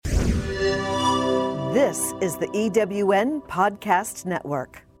This is the EWN Podcast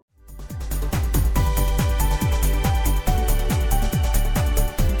Network.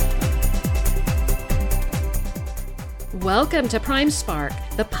 Welcome to Prime Spark,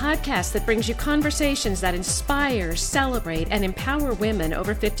 the podcast that brings you conversations that inspire, celebrate, and empower women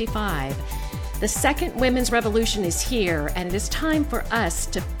over 55. The second women's revolution is here, and it is time for us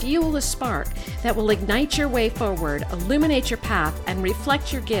to fuel the spark that will ignite your way forward, illuminate your path, and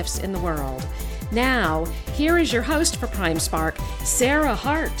reflect your gifts in the world. Now, here is your host for Prime Spark, Sarah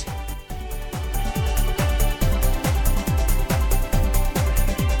Hart.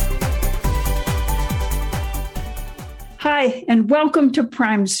 Hi, and welcome to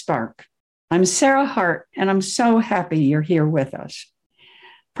Prime Spark. I'm Sarah Hart, and I'm so happy you're here with us.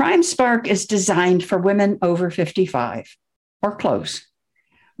 Prime Spark is designed for women over 55, or close,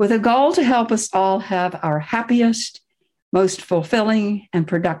 with a goal to help us all have our happiest, most fulfilling, and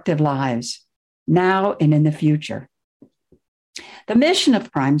productive lives, now and in the future. The mission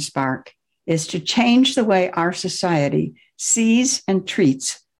of Prime Spark is to change the way our society sees and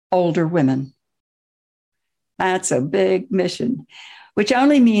treats older women. That's a big mission, which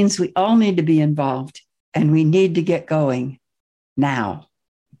only means we all need to be involved and we need to get going now.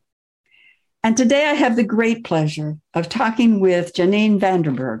 And today I have the great pleasure of talking with Janine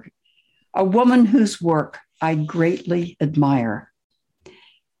Vanderburg, a woman whose work I greatly admire.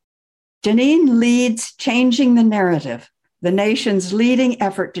 Janine leads Changing the Narrative, the nation's leading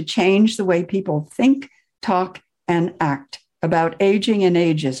effort to change the way people think, talk, and act about aging and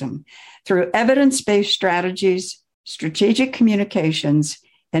ageism through evidence-based strategies, strategic communications,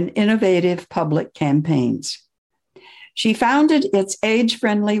 and innovative public campaigns. She founded its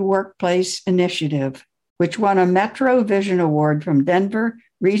Age-Friendly Workplace Initiative, which won a Metro Vision Award from Denver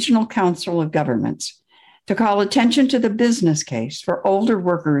Regional Council of Governments, to call attention to the business case for older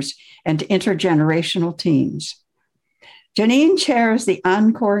workers and intergenerational teams. Janine chairs the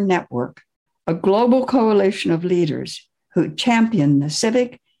Encore Network, a global coalition of leaders who champion the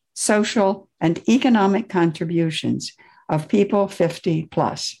civic, social, and economic contributions of people 50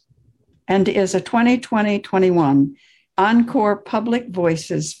 plus, and is a 2020-21 Encore Public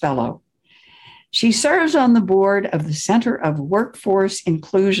Voices Fellow. She serves on the board of the Center of Workforce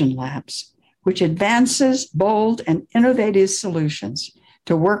Inclusion Labs, which advances bold and innovative solutions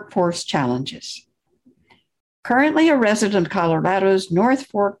to workforce challenges. Currently a resident of Colorado's North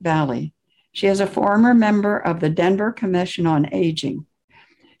Fork Valley, she is a former member of the Denver Commission on Aging.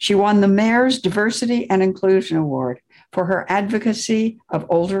 She won the Mayor's Diversity and Inclusion Award for her advocacy of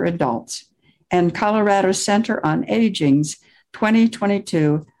older adults and Colorado Center on Aging's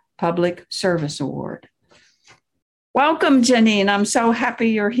 2022 Public Service Award. Welcome, Janine. I'm so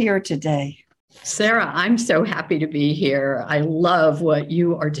happy you're here today. Sarah, I'm so happy to be here. I love what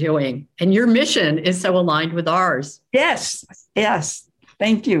you are doing, and your mission is so aligned with ours. Yes.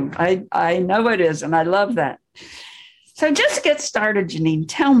 Thank you. I know it is, and I love that. So just to get started, Janine,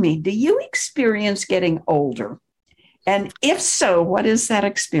 tell me, do you experience getting older? And if so, what is that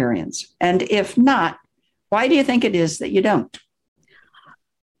experience? And if not, why do you think it is that you don't?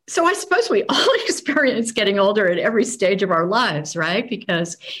 So I suppose we all experience getting older at every stage of our lives, right?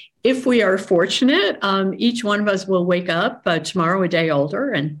 Because if we are fortunate, each one of us will wake up tomorrow a day older.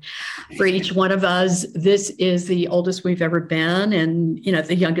 And for each one of us, this is the oldest we've ever been and,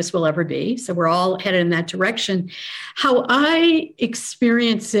 the youngest we'll ever be. So we're all headed in that direction. How I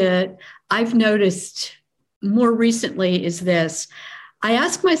experience it, I've noticed more recently is this. I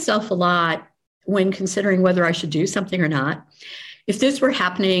ask myself a lot when considering whether I should do something or not. If this were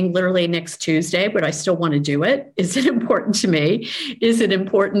happening literally next Tuesday, would I still want to do it? Is it important to me? Is it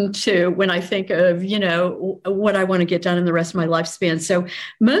important to when I think of, what I want to get done in the rest of my lifespan? So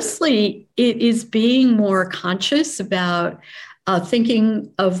mostly it is being more conscious about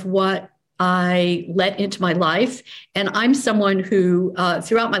thinking of what I let into my life. And I'm someone who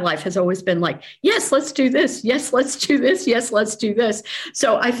throughout my life has always been like, yes, let's do this. Yes, let's do this. Yes, let's do this.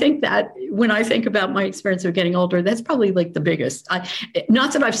 So I think that when I think about my experience of getting older, that's probably like the biggest.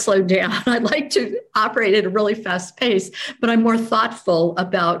 Not that I've slowed down. I like to operate at a really fast pace, but I'm more thoughtful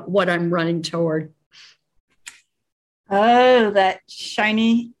about what I'm running toward. Oh, that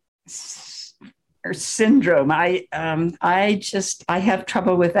shiny or syndrome. I have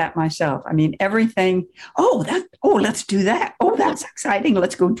trouble with that myself. I mean, everything. Let's do that. Oh, that's exciting.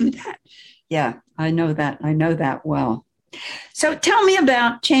 Let's go do that. Yeah, I know that well. So tell me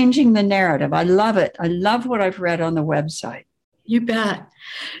about Changing the Narrative. I love it. I love what I've read on the website. You bet.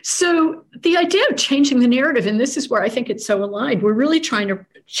 So the idea of changing the narrative, and this is where I think it's so aligned, we're really trying to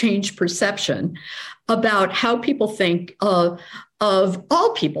change perception about how people think of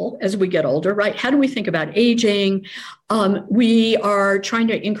all people as we get older, right? How do we think about aging? We are trying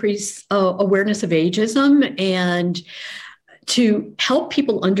to increase awareness of ageism and to help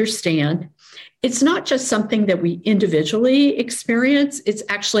people understand it's not just something that we individually experience. It's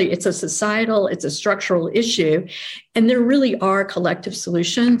a societal, it's a structural issue. And there really are collective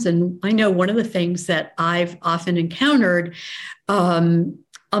solutions. And I know one of the things that I've often encountered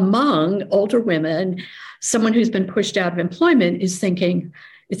among older women, someone who's been pushed out of employment is thinking,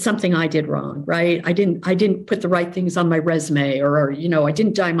 it's something I did wrong, right? I didn't put the right things on my resume, or I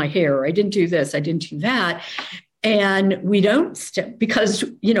didn't dye my hair, or I didn't do this, I didn't do that. And we don't because,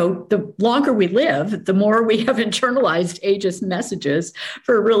 the longer we live, the more we have internalized ageist messages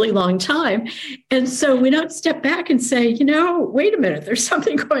for a really long time. And so we don't step back and say, wait a minute, there's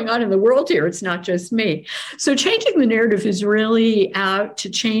something going on in the world here. It's not just me. So changing the narrative is really out to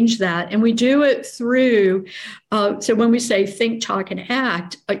change that. And we do it through, so when we say think, talk, and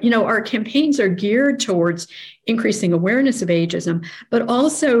act, our campaigns are geared towards increasing awareness of ageism, but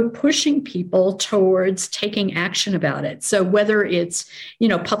also pushing people towards taking action about it. So whether it's,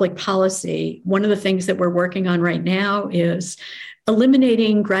 public policy, one of the things that we're working on right now is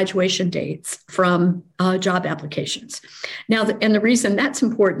eliminating graduation dates from job applications. Now, and the reason that's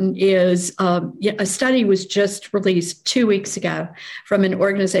important is a study was just released 2 weeks ago from an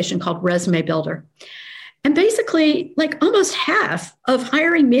organization called Resume Builder. And basically, like almost half of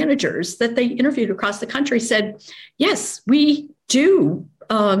hiring managers that they interviewed across the country said, yes, we do.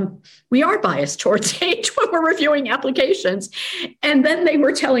 We are biased towards age when we're reviewing applications. And then they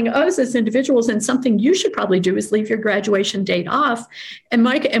were telling us as individuals, and something you should probably do is leave your graduation date off. And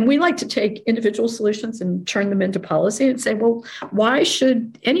we like to take individual solutions and turn them into policy and say, well, why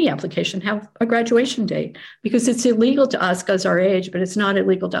should any application have a graduation date? Because it's illegal to ask us our age, but it's not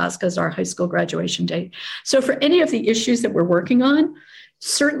illegal to ask us our high school graduation date. So for any of the issues that we're working on,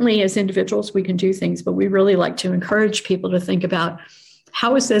 certainly as individuals, we can do things, but we really like to encourage people to think about,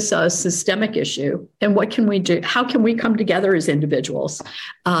 how is this a systemic issue, and what can we do? How can we come together as individuals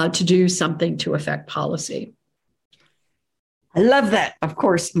to do something to affect policy? I love that. Of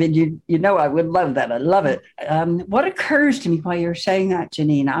course, I mean, I would love that. I love it. What occurs to me while you're saying that,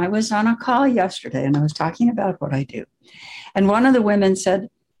 Janine, I was on a call yesterday and I was talking about what I do. And one of the women said,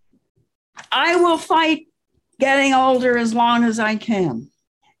 I will fight getting older as long as I can.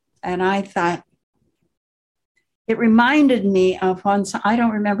 And I thought, it reminded me of once, I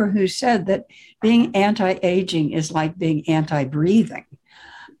don't remember who said that being anti-aging is like being anti-breathing.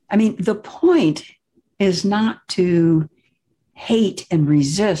 I mean, the point is not to hate and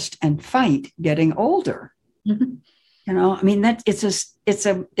resist and fight getting older. Mm-hmm.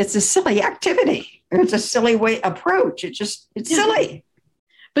 It's a silly activity. It's a silly approach. It's silly.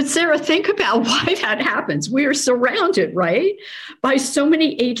 But Sarah, think about why that happens. We are surrounded, right, by so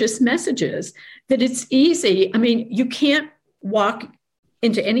many ageist messages that it's easy. I mean, you can't walk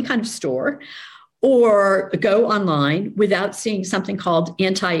into any kind of store or go online without seeing something called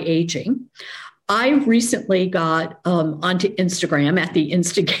anti-aging. I recently got onto Instagram at the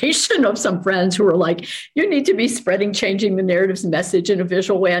instigation of some friends who were like, you need to be spreading changing the narratives message in a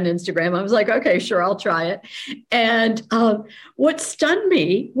visual way on Instagram. I was like, okay, sure, I'll try it. And what stunned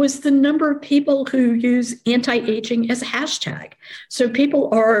me was the number of people who use anti-aging as a hashtag. So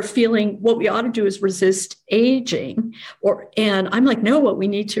people are feeling what we ought to do is resist aging. And I'm like, no, what we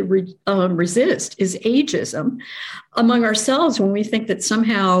need to resist is ageism among ourselves when we think that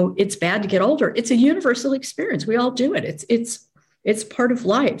somehow it's bad to get older. It's a universal experience. We all do it. It's part of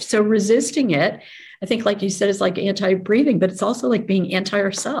life. So resisting it, I think, like you said, is like anti-breathing, but it's also like being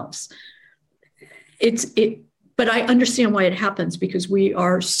anti-ourselves. But I understand why it happens because we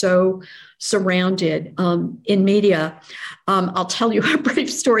are so surrounded in media. I'll tell you a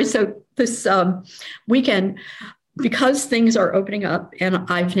brief story. So this weekend, because things are opening up and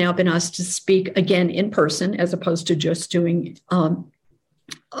I've now been asked to speak again in person as opposed to just doing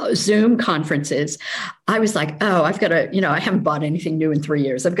Zoom conferences, I was like, I've got to, I haven't bought anything new in 3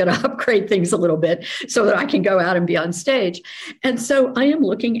 years. I've got to upgrade things a little bit so that I can go out and be on stage. And so I am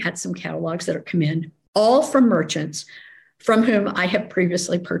looking at some catalogs that are come in, all from merchants from whom I have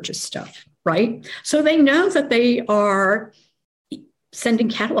previously purchased stuff, right? So they know that they are sending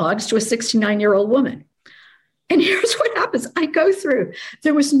catalogs to a 69-year-old woman. And here's what happens. I go through.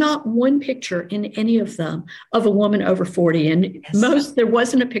 There was not one picture in any of them of a woman over 40. And there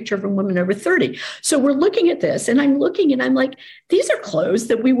wasn't a picture of a woman over 30. So we're looking at this and I'm looking and I'm like, these are clothes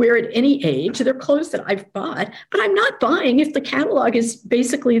that we wear at any age. They're clothes that I've bought, but I'm not buying if the catalog is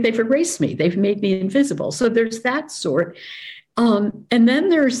basically, they've erased me. They've made me invisible. So there's that sort. And then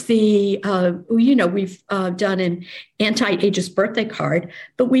there's the, we've done an anti-ageist birthday card,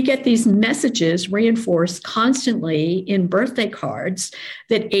 but we get these messages reinforced constantly in birthday cards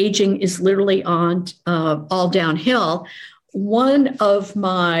that aging is literally on all downhill. One of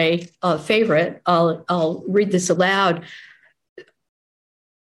my favorite, I'll read this aloud,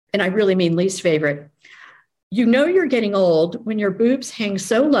 and I really mean least favorite. You know you're getting old when your boobs hang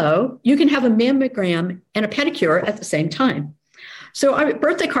so low, you can have a mammogram and a pedicure at the same time. So our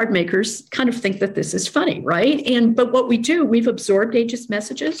birthday card makers kind of think that this is funny, right? But what we do, we've absorbed ageist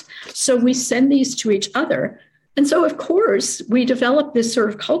messages, so we send these to each other. And so, of course, we develop this sort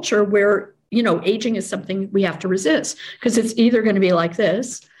of culture where, aging is something we have to resist, because it's either going to be like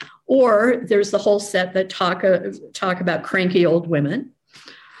this, or there's the whole set that talk about cranky old women.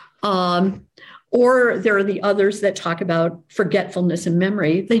 Or there are the others that talk about forgetfulness and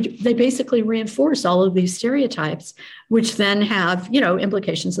memory. They basically reinforce all of these stereotypes, which then have,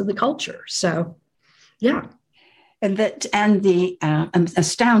 implications of the culture. So, yeah. And the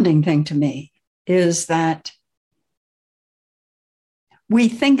astounding thing to me is that we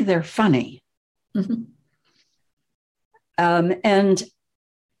think they're funny. Mm-hmm. And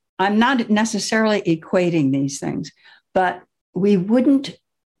I'm not necessarily equating these things, but we wouldn't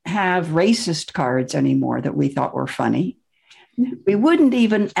have racist cards anymore that we thought were funny. We wouldn't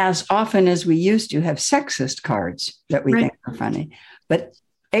even, as often as we used to, have sexist cards that we think are funny. But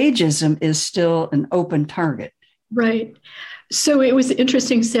ageism is still an open target. Right. So it was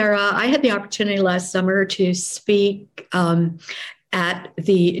interesting, Sarah. I had the opportunity last summer to speak to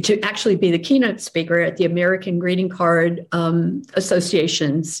actually be the keynote speaker at the American Greeting Card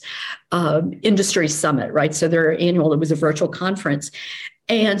Association's industry summit, right? So their annual, it was a virtual conference.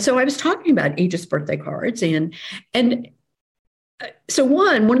 And so I was talking about ageist birthday cards. And so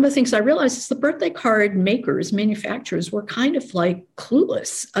one of the things I realized is the birthday card makers, manufacturers were kind of like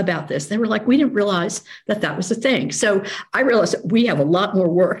clueless about this. They were like, we didn't realize that was a thing. So I realized that we have a lot more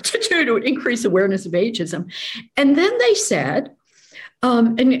work to do to increase awareness of ageism. And then they said,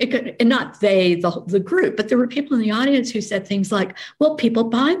 and not they, the group, but there were people in the audience who said things like, well, people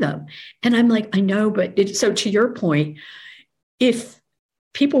buy them. And I'm like, I know, but so to your point, if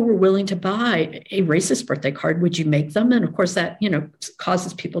people were willing to buy a racist birthday card, would you make them? And of course that,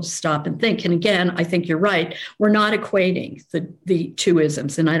 causes people to stop and think. And again, I think you're right. We're not equating the two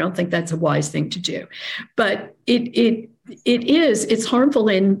isms. And I don't think that's a wise thing to do, but it's harmful.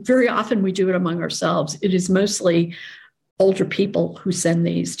 And very often we do it among ourselves. It is mostly older people who send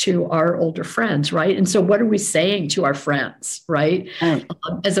these to our older friends, right? And so what are we saying to our friends, right?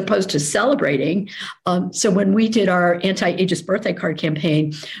 As opposed to celebrating. So when we did our anti-ageist birthday card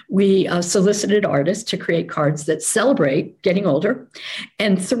campaign, we solicited artists to create cards that celebrate getting older.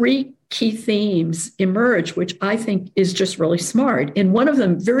 And 3 key themes emerge, which I think is just really smart. And one of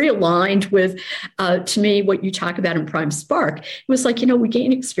them very aligned with, to me, what you talk about in Prime Spark. It was like, we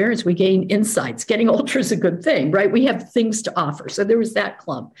gain experience, we gain insights. Getting older is a good thing, right? We have things to offer. So there was that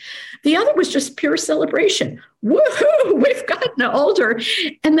clump. The other was just pure celebration. Woohoo, we've gotten older.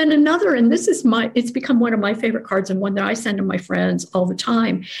 And then another, and it's become one of my favorite cards and one that I send to my friends all the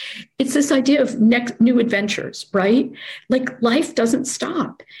time. It's this idea of new adventures, right? Like life doesn't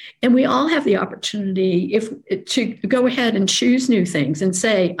stop. And we all have the opportunity to go ahead and choose new things and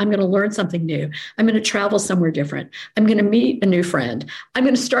say, I'm going to learn something new. I'm going to travel somewhere different. I'm going to meet a new friend. I'm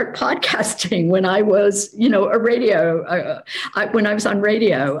going to start podcasting when I was, when I was on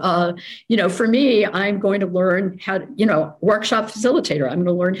radio. For me, I'm going to learn how to, workshop facilitator. I'm going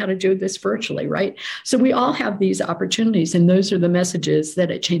to learn how to do this virtually, right? So we all have these opportunities, and those are the messages that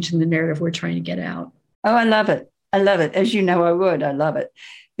at Changing the Narrative we're trying to get out. Oh, I love it. I love it. As you know, I would. I love it.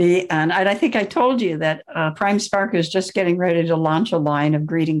 And I think I told you that Prime Spark is just getting ready to launch a line of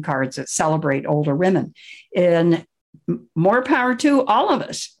greeting cards that celebrate older women. And more power to all of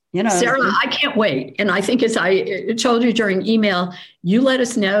us. Sarah, I can't wait. And I think, as I told you during email, you let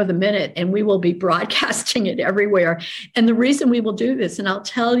us know the minute and we will be broadcasting it everywhere. And the reason we will do this, and I'll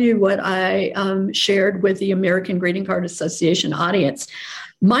tell you what I shared with the American Greeting Card Association audience.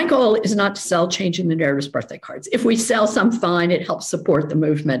 My goal is not to sell Changing the Narrative's birthday cards. If we sell some, fine, it helps support the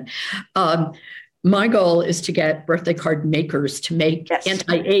movement. My goal is to get birthday card makers to make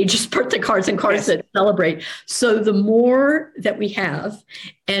anti-ageist birthday cards and cards that celebrate. So the more that we have,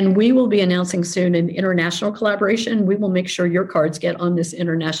 and we will be announcing soon an international collaboration, we will make sure your cards get on this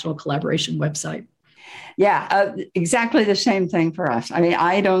international collaboration website. Yeah, exactly the same thing for us. I mean,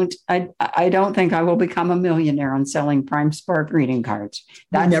 I don't think I will become a millionaire on selling Prime Spark greeting cards.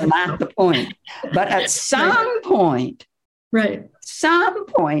 That's not the point. But at some point,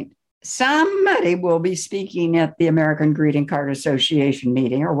 somebody will be speaking at the American Greeting Card Association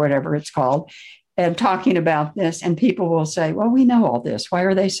meeting or whatever it's called and talking about this. And people will say, well, we know all this. Why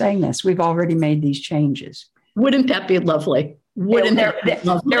are they saying this? We've already made these changes. Wouldn't that be lovely? There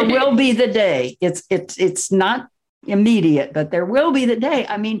will be the day. It's not immediate, but there will be the day.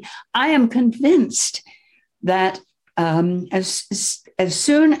 I mean, I am convinced that as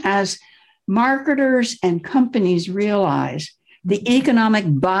soon as marketers and companies realize the economic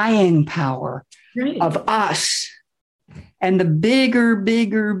buying power of us and the bigger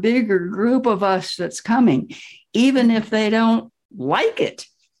group of us that's coming, even if they don't like it,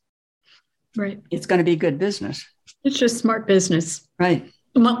 it's going to be good business. It's just smart business. Right.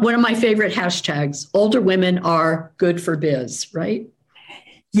 One of my favorite hashtags, older women are good for biz, right?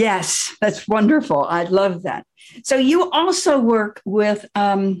 Yes, that's wonderful. I love that. So you also work with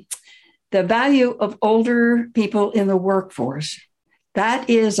the value of older people in the workforce. That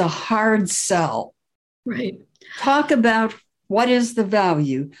is a hard sell. Right. Talk about what is the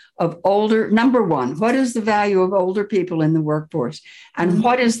value of number one, what is the value of older people in the workforce? And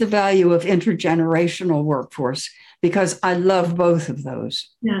what is the value of intergenerational workforce? Because I love both of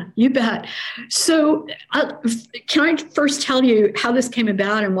those. Yeah, you bet. So can I first tell you how this came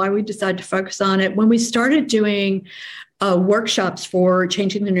about and why we decided to focus on it? When we started doing workshops for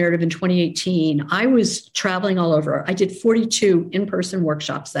changing the narrative in 2018, I was traveling all over. I did 42 in-person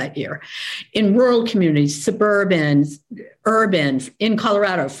workshops that year in rural communities, suburban, urban, in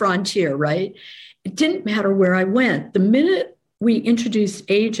Colorado, frontier, right? It didn't matter where I went. The minute we introduced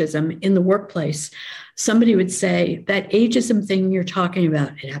ageism in the workplace, somebody would say, that ageism thing you're talking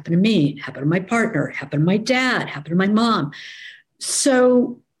about, it happened to me, it happened to my partner, it happened to my dad, it happened to my mom.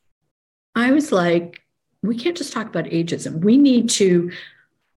 So I was like, we can't just talk about ageism. We need to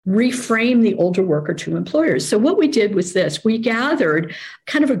reframe the older worker to employers. So what we did was this. We gathered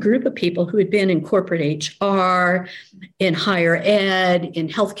kind of a group of people who had been in corporate HR, in higher ed, in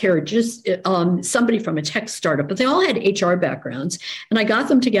healthcare, just somebody from a tech startup, but they all had HR backgrounds. And I got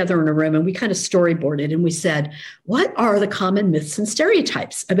them together in a room and we kind of storyboarded and we said, what are the common myths and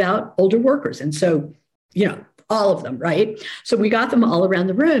stereotypes about older workers? And so, all of them, right? So we got them all around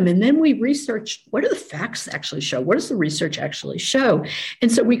the room and then we researched, what do the facts actually show? What does the research actually show?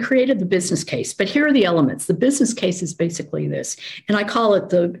 And so we created the business case, but here are the elements. The business case is basically this, and I call it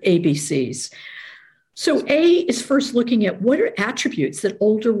the ABCs. So A is first looking at what are attributes that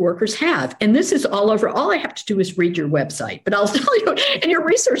older workers have. And this is all over. All I have to do is read your website, but I'll tell you, and your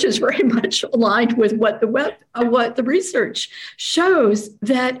research is very much aligned with what the research shows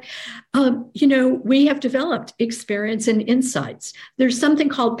that, we have developed experience and insights. There's something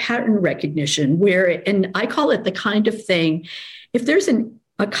called pattern recognition and I call it the kind of thing, if there's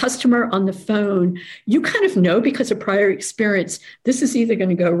a customer on the phone, you kind of know because of prior experience, this is either going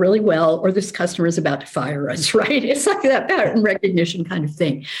to go really well or this customer is about to fire us, right? It's like that pattern recognition kind of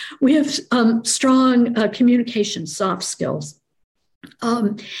thing. We have strong communication, soft skills.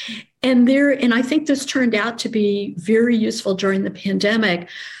 And I think this turned out to be very useful during the pandemic.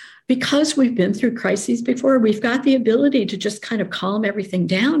 Because we've been through crises before, we've got the ability to just kind of calm everything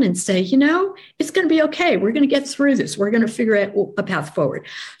down and say, it's going to be okay. We're going to get through this. We're going to figure out a path forward.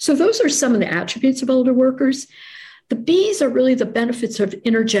 So those are some of the attributes of older workers. The B's are really the benefits of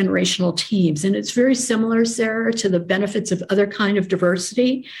intergenerational teams. And it's very similar, Sarah, to the benefits of other kind of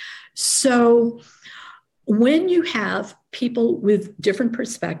diversity. So when you have people with different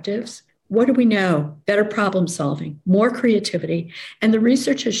perspectives, what do we know? Better problem solving, more creativity. And the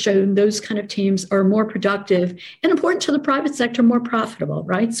research has shown those kind of teams are more productive and important to the private sector, more profitable,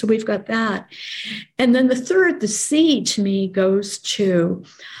 right? So we've got that. And then the third, the C to me goes to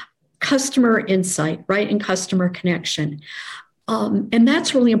customer insight, right? And customer connection. And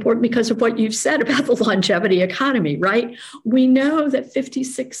that's really important because of what you've said about the longevity economy, right? We know that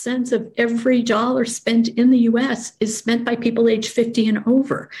 56 cents of every dollar spent in the US is spent by people age 50 and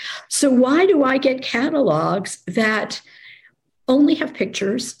over. So why do I get catalogs that only have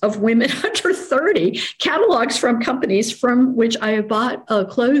pictures of women under 30, catalogs from companies from which I have bought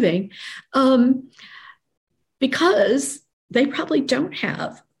clothing, because they probably don't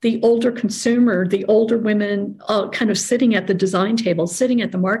have the older consumer, the older women kind of sitting at the design table, sitting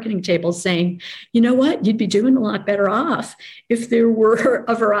at the marketing table saying, you know what, you'd be doing a lot better off if there were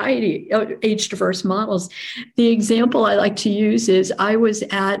a variety of age diverse models. The example I like to use is I was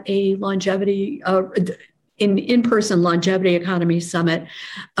at a longevity, in-person longevity economy summit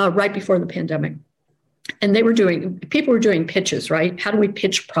right before the pandemic. And people were doing pitches, right? How do we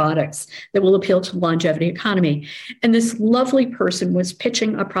pitch products that will appeal to the longevity economy? And this lovely person was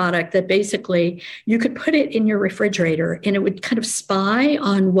pitching a product that basically you could put it in your refrigerator and it would kind of spy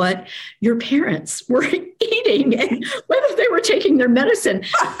on what your parents were eating and whether they were taking their medicine.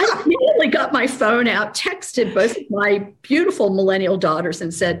 I immediately got my phone out, texted both of my beautiful millennial daughters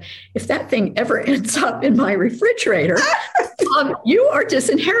and said, if that thing ever ends up in my refrigerator, you are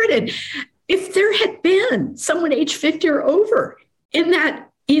disinherited. If there had been someone age 50 or over in that,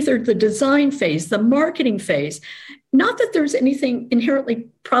 either the design phase, the marketing phase, not that there's anything inherently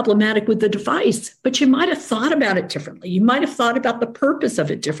problematic with the device, but you might have thought about it differently. You might have thought about the purpose of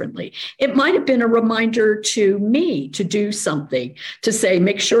it differently. It might have been a reminder to me to do something, to say,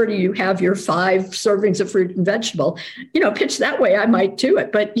 make sure you have your 5 servings of fruit and vegetable. Pitch that way, I might do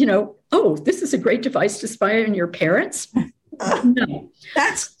it. But, oh, this is a great device to spy on your parents. No.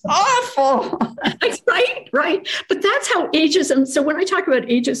 That's awful. That's right. But that's how ageism. So when I talk about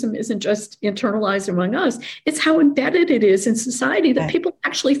ageism isn't just internalized among us, it's how embedded it is in society that people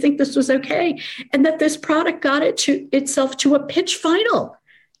actually think this was okay. And that this product got itself to a pitch final.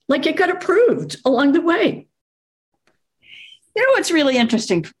 Like it got approved along the way. What's really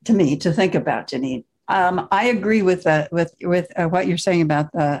interesting to me to think about, Janine? I agree with what you're saying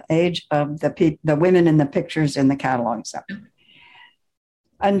about the age of the women in the pictures in the catalog stuff.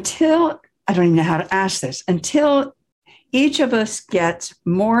 Until, I don't even know how to ask this, until each of us gets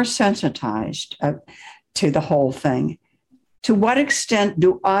more sensitized to the whole thing, to what extent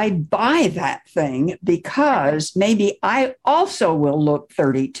do I buy that thing because maybe I also will look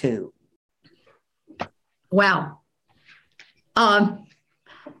 32? Wow.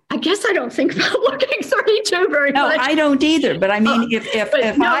 I guess I don't think about looking 32 very much. No, I don't either. But I mean, if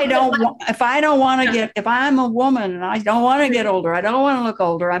I'm a woman and I don't want to get older, I don't want to look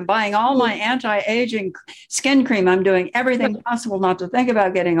older, I'm buying all my anti-aging skin cream, I'm doing everything possible not to think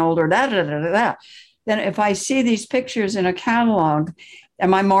about getting older, then if I see these pictures in a catalog,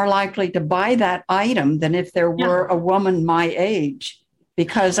 am I more likely to buy that item than if there were a woman my age?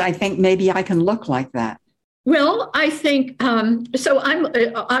 Because I think maybe I can look like that. Well, I think, so I'm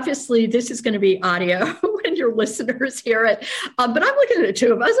obviously this is going to be audio when your listeners hear it, but I'm looking at the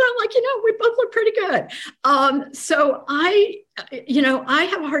two of us and I'm like, we both look pretty good. So I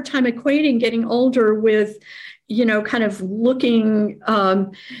have a hard time equating getting older with, kind of looking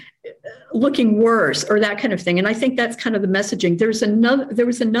worse or that kind of thing. And I think that's kind of the messaging. There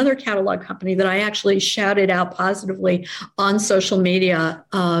was another catalog company that I actually shouted out positively on social media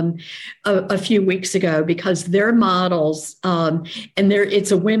a few weeks ago because their models,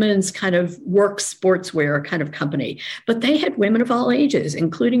 it's a women's kind of work sportswear kind of company, but they had women of all ages,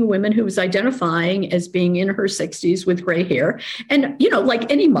 including a woman who was identifying as being in her 60s with gray hair. And,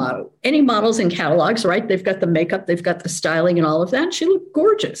 like any models in catalogs, right? They've got the makeup, they've got the styling and all of that. She looked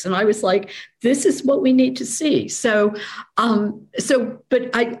gorgeous. And I was like, this is what we need to see. So, but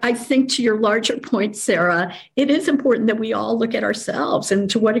I think to your larger point, Sarah, it is important that we all look at ourselves and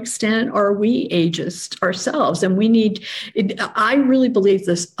to what extent are we ageist ourselves? And I really believe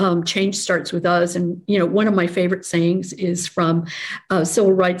this change starts with us. And, one of my favorite sayings is from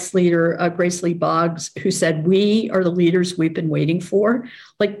civil rights leader Grace Lee Boggs, who said, we are the leaders we've been waiting for.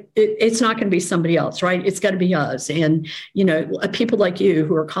 Like it's not going to be somebody else, right? It's got to be us. And, people like you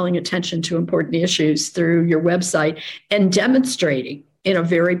who are calling attention to important issues through your website and demonstrating in a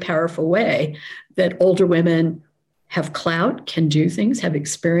very powerful way that older women have clout, can do things, have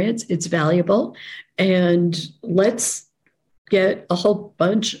experience, it's valuable. And let's get a whole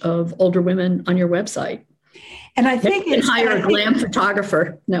bunch of older women on your website. And I think you can hire a glam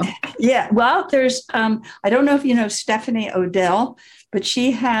photographer. No. Yeah. Well, there's, I don't know if you know Stephanie Odell, but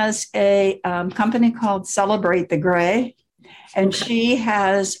she has a company called Celebrate the Gray. And she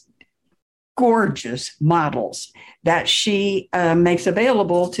has gorgeous models that she makes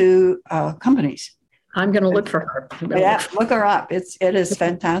available to companies. I'm going to look for her. Look her up. It is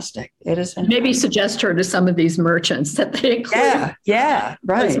fantastic. It is fantastic. Maybe suggest her to some of these merchants that they include. Yeah,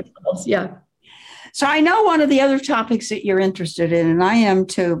 right. Yeah. So I know one of the other topics that you're interested in, and I am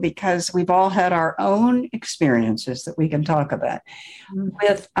too, because we've all had our own experiences that we can talk about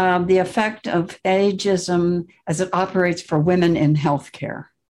with the effect of ageism as it operates for women in healthcare.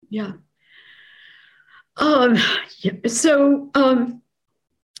 Yeah.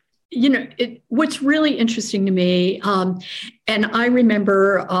 What's really interesting to me, and I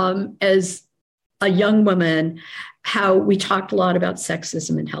remember as a young woman, how we talked a lot about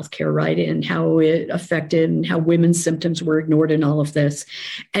sexism in healthcare, right? And how it affected and how women's symptoms were ignored in all of this.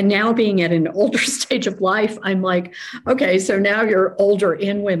 And now being at an older stage of life, I'm like, okay, so now you're older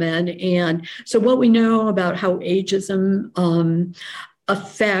in women. And so what we know about how ageism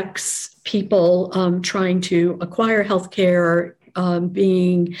affects people trying to acquire healthcare,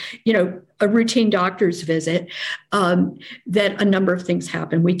 being, a routine doctor's visit, that a number of things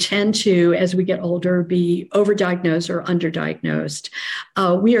happen. We tend to, as we get older, be overdiagnosed or underdiagnosed.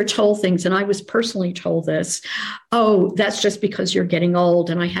 We are told things, and I was personally told this, oh, that's just because you're getting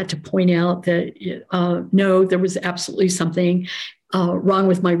old. And I had to point out that, no, there was absolutely something wrong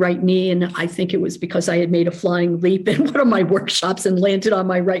with my right knee. And I think it was because I had made a flying leap in one of my workshops and landed on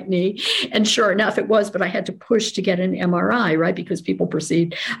my right knee. And sure enough, it was, but I had to push to get an MRI, right? Because people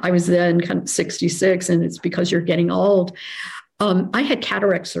perceived I was then kind of 66 and it's because you're getting old. I had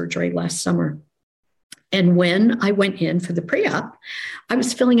cataract surgery last summer. And when I went in for the pre-op, I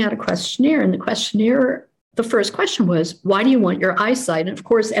was filling out a questionnaire, and the questionnaire, the first question was, why do you want your eyesight? And of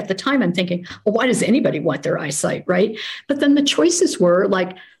course, at the time, I'm thinking, well, why does anybody want their eyesight, right? But then the choices were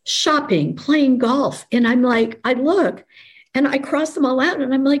like shopping, playing golf. And I'm like, I look and I cross them all out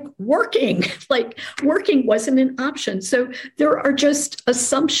and I'm like, working wasn't an option. So there are just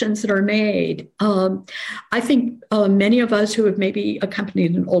assumptions that are made. I think many of us who have maybe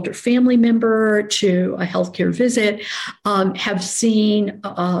accompanied an older family member to a healthcare visit have seen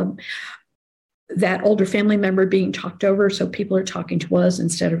that older family member being talked over. So people are talking to us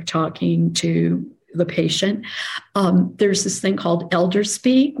instead of talking to the patient. There's this thing called elder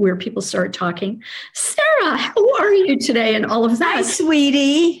speak where people start talking. Sarah, how are you today? And all of that. Hi,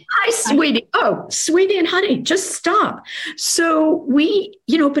 sweetie. Hi, sweetie. Oh, sweetie and honey, just stop. So we,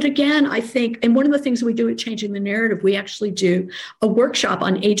 but again, I think, and one of the things we do at Changing the Narrative, we actually do a workshop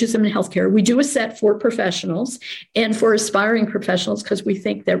on ageism in healthcare. We do a set for professionals and for aspiring professionals because we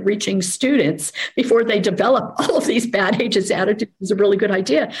think that reaching students before they develop all of these bad ageist attitudes is a really good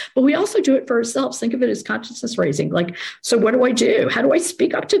idea. But we also do it for ourselves. Think of it as consciousness raising. Like, so what do I do? How do I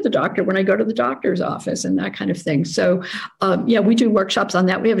speak up to the doctor when I go to the doctor's office and that kind of thing? So we do workshops on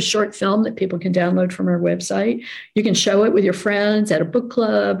that. We have a short film that people can download from our website. You can show it with your friends at a book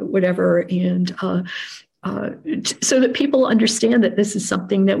club, whatever. And so that people understand that this is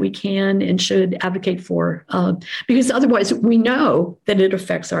something that we can and should advocate for, because otherwise we know that it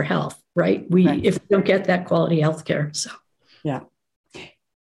affects our health, right? If we don't get that quality healthcare. So, yeah.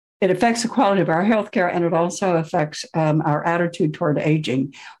 It affects the quality of our healthcare, and it also affects our attitude toward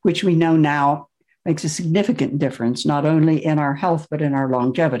aging, which we know now makes a significant difference, not only in our health, but in our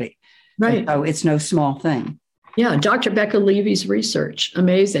longevity. Right. So it's no small thing. Yeah. Dr. Becca Levy's research,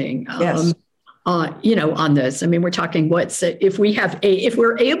 amazing. Yes. On this. I mean, we're talking if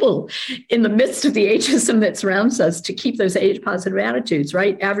we're able in the midst of the ageism that surrounds us to keep those age positive attitudes,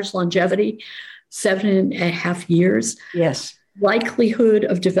 right? Average longevity, 7.5 years. Yes. Likelihood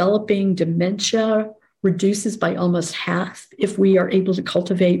of developing dementia reduces by almost half if we are able to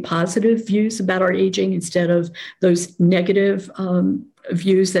cultivate positive views about our aging instead of those negative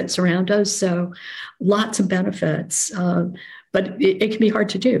views that surround us. So lots of benefits, but it can be hard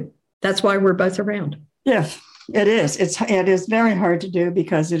to do. That's why we're both around. Yes, it is. It is very hard to do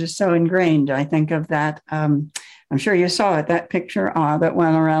because it is so ingrained. I think of that. I'm sure you saw it, that picture that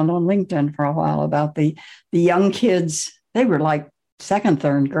went around on LinkedIn for a while about the young kids. They were like second,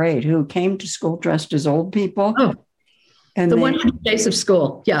 third grade who came to school dressed as old people. Oh, and the 100 days of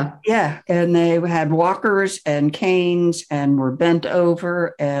school. Yeah. Yeah. And they had walkers and canes and were bent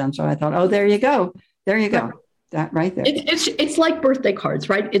over. And so I thought, oh, there you go. There you go. That right there. It's like birthday cards,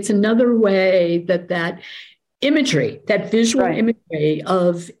 right? It's another way that imagery, that visual imagery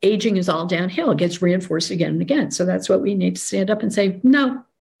of aging is all downhill, gets reinforced again and again. So that's what we need to stand up and say, no,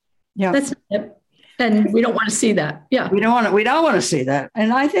 that's not it. And we don't want to see that. Yeah. We don't want to see that.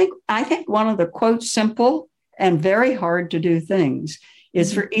 And I think one of the quote simple and very hard to do things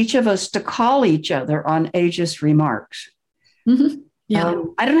is for each of us to call each other on ageist remarks. Mm-hmm. Yeah.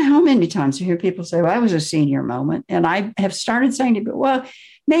 I don't know how many times I hear people say, well, I was a senior moment. And I have started saying to people, well,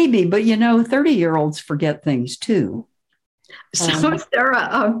 maybe, but 30-year-olds forget things too. So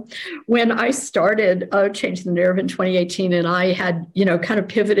Sarah, when I started Changing the Narrative in 2018, and I had, kind of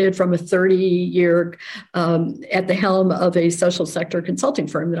pivoted from a 30-year at the helm of a social sector consulting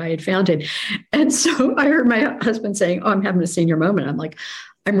firm that I had founded. And so I heard my husband saying, oh, I'm having a senior moment. I'm like,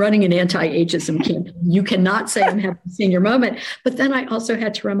 I'm running an anti-ageism campaign. You cannot say I'm having a senior moment. But then I also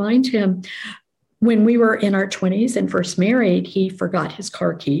had to remind him, when we were in our 20s and first married, he forgot his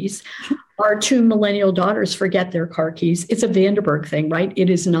car keys. Our two millennial daughters forget their car keys. It's a Vanderburg thing, right? It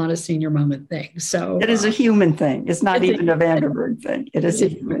is not a senior moment thing. So it is a human thing. It's not even a Vanderburg thing. It is a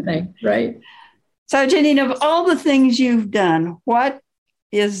human thing, right? So, Janine, of all the things you've done, what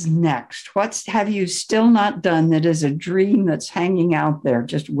is next? What have you still not done that is a dream that's hanging out there,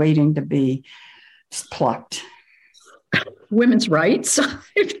 just waiting to be plucked? Women's rights.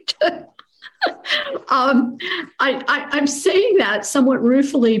 I'm saying that somewhat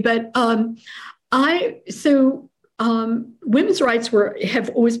ruefully, but women's rights have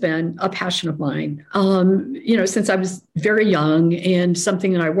always been a passion of mine. Since I was very young, and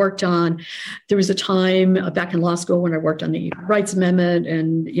something that I worked on. There was a time back in law school when I worked on the Equal Rights Amendment,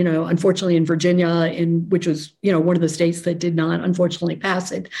 and unfortunately in Virginia, which was one of the states that did not unfortunately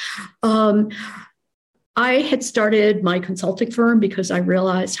pass it. I had started my consulting firm because I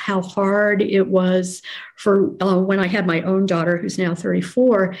realized how hard it was for when I had my own daughter, who's now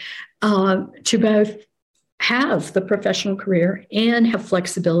 34, to both have the professional career and have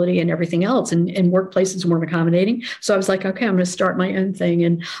flexibility and everything else. And workplaces weren't accommodating. So I was like, okay, I'm going to start my own thing.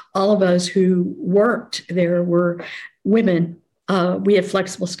 And all of us who worked there were women. We had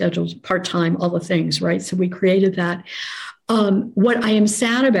flexible schedules, part-time, all the things, right? So we created that. What I am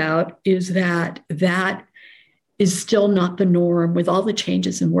sad about is that is still not the norm with all the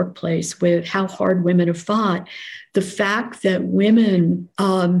changes in workplace, with how hard women have fought. The fact that women,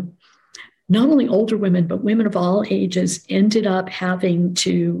 not only older women, but women of all ages, ended up having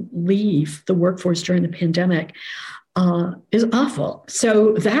to leave the workforce during the pandemic is awful.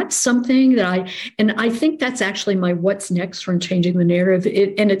 So that's something that I think that's actually my what's next from changing the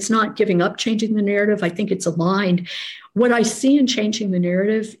narrative. And it's not giving up changing the narrative. I think it's aligned. What I see in changing the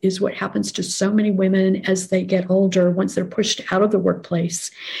narrative is what happens to so many women as they get older, once they're pushed out of the workplace,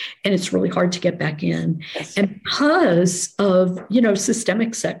 and it's really hard to get back in. Yes. And because of, systemic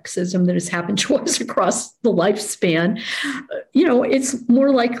sexism that has happened to us across the lifespan, it's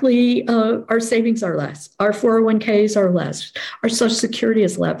more likely our savings are less, our 401ks are less, our Social Security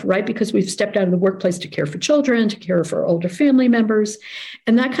is left, right? Because we've stepped out of the workplace to care for children, to care for older family members,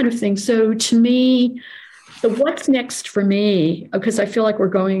 and that kind of thing. So to me, the what's next for me, because I feel like we're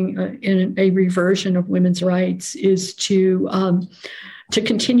going in a reversion of women's rights, is to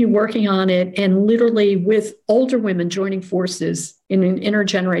continue working on it, and literally with older women joining forces in an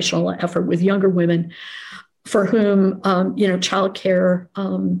intergenerational effort with younger women for whom, childcare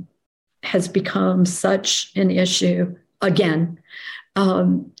has become such an issue again,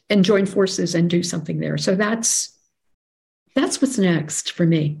 and join forces and do something there. So that's what's next for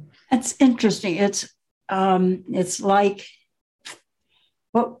me. That's interesting. It's like,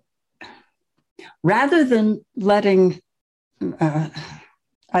 well, rather than letting,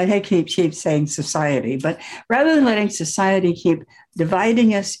 I hate keep saying society, but rather than letting society keep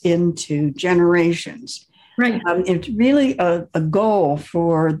dividing us into generations, right? It's really a goal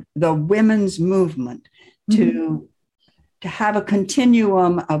for the women's movement to have a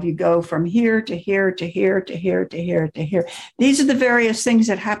continuum of, you go from here to here to here to here to here to here. These are the various things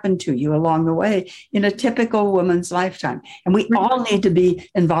that happen to you along the way in a typical woman's lifetime. And we all need to be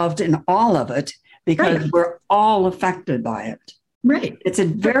involved in all of it, because we're all affected by it. Right. It's a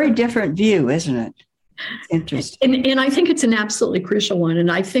very different view, isn't it? Interesting. And I think it's an absolutely crucial one.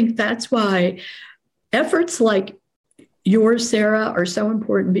 And I think that's why efforts like yours, Sarah, are so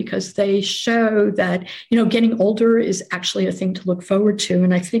important, because they show that, getting older is actually a thing to look forward to.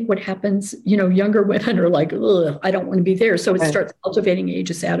 And I think what happens, younger women are like, ugh, I don't want to be there. So it starts cultivating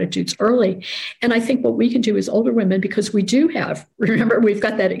ageist attitudes early. And I think what we can do as older women, because we do remember, we've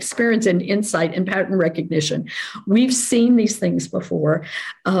got that experience and insight and pattern recognition. We've seen these things before.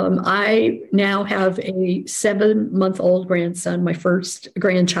 I now have a 7-month-old grandson, my first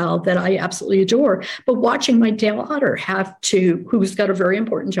grandchild, that I absolutely adore. But watching my daughter who's got a very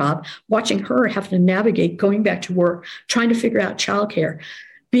important job, watching her have to navigate going back to work, trying to figure out childcare,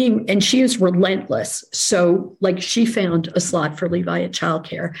 and she is relentless. So she found a slot for Levi at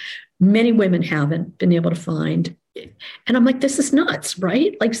childcare. Many women haven't been able to find. And I'm like, this is nuts,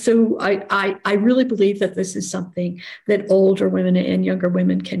 right? So I really believe that this is something that older women and younger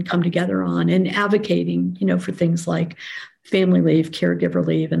women can come together on, and advocating, for things like family leave, caregiver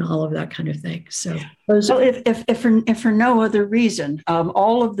leave, and all of that kind of thing. So if for no other reason,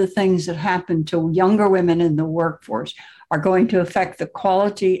 all of the things that happen to younger women in the workforce are going to affect the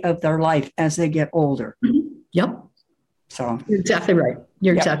quality of their life as they get older. Mm-hmm. Yep. So you're exactly right.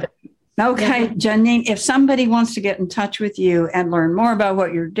 Exactly. Okay, Janine, if somebody wants to get in touch with you and learn more about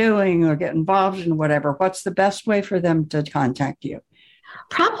what you're doing or get involved in whatever, what's the best way for them to contact you?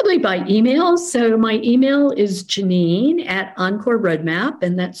 Probably by email. So my email is Janine at Encore Roadmap,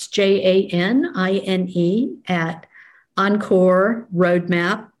 and that's JANINE at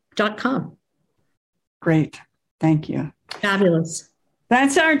EncoreRoadmap.com. Great. Thank you. Fabulous.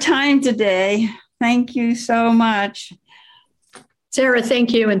 That's our time today. Thank you so much. Sarah,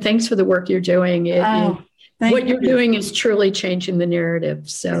 thank you. And thanks for the work you're doing. What you're doing is truly changing the narrative.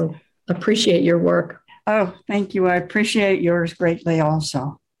 So appreciate your work. Oh, thank you. I appreciate yours greatly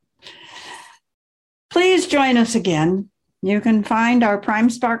also. Please join us again. You can find our Prime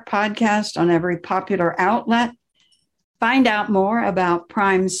Spark podcast on every popular outlet. Find out more about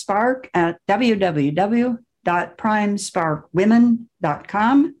Prime Spark at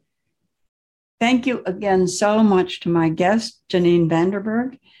www.primesparkwomen.com. Thank you again so much to my guest, Janine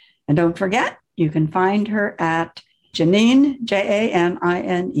Vanderburg. And don't forget, you can find her at Janine,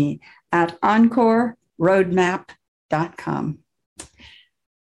 JANINE, at EncoreRoadmap.com.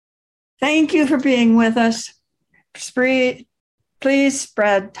 Thank you for being with us. Please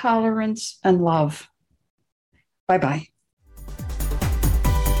spread tolerance and love. Bye-bye.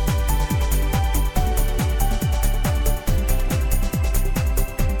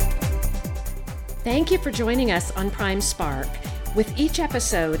 Thank you for joining us on Prime Spark. With each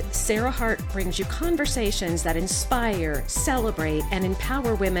episode, Sarah Hart brings you conversations that inspire, celebrate, and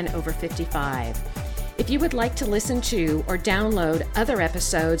empower women over 55. If you would like to listen to or download other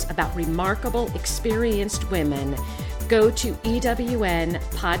episodes about remarkable, experienced women, go to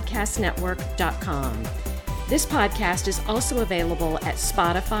ewnpodcastnetwork.com. This podcast is also available at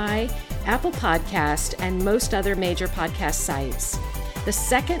Spotify, Apple Podcast, and most other major podcast sites. The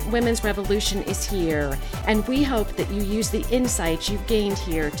second women's revolution is here, and we hope that you use the insights you've gained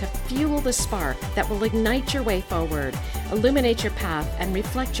here to fuel the spark that will ignite your way forward, illuminate your path, and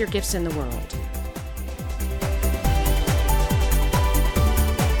reflect your gifts in the world.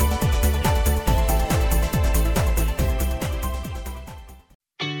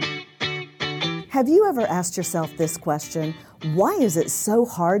 Have you ever asked yourself this question? Why is it so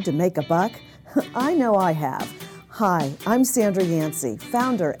hard to make a buck? I know I have. Hi, I'm Sandra Yancey,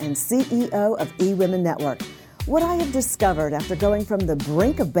 founder and CEO of eWomen Network. What I have discovered after going from the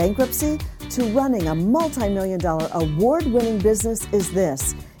brink of bankruptcy to running a multi-million-dollar award-winning business is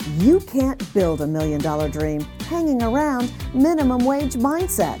this. You can't build $1 million dream hanging around minimum wage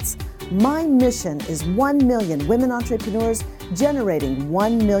mindsets. My mission is 1 million women entrepreneurs generating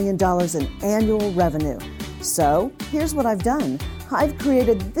 $1 million in annual revenue. So here's what I've done. I've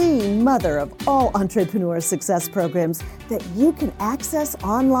created the mother of all entrepreneur success programs that you can access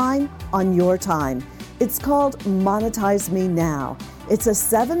online on your time. It's called Monetize Me Now. It's a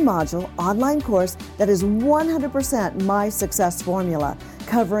 7-module online course that is 100% my success formula,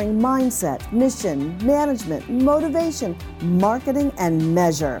 covering mindset, mission, management, motivation, marketing, and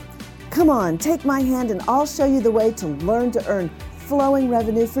measure. Come on, take my hand and I'll show you the way to learn to earn flowing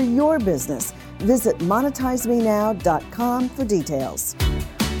revenue for your business. Visit monetizemenow.com for details.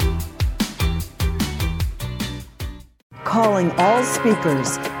 Calling all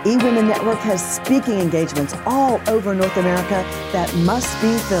speakers, eWomen Network has speaking engagements all over North America that must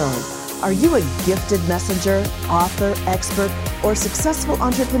be filled. Are you a gifted messenger, author, expert, or successful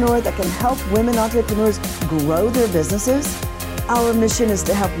entrepreneur that can help women entrepreneurs grow their businesses? Our mission is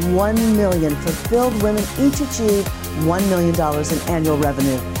to help 1 million fulfilled women each achieve $1 million in annual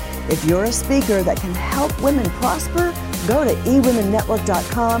revenue. If you're a speaker that can help women prosper, go to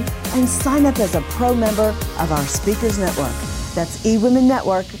eWomenNetwork.com and sign up as a pro member of our Speakers Network. That's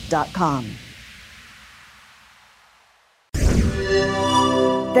eWomenNetwork.com.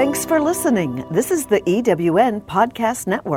 Thanks for listening. This is the EWN Podcast Network.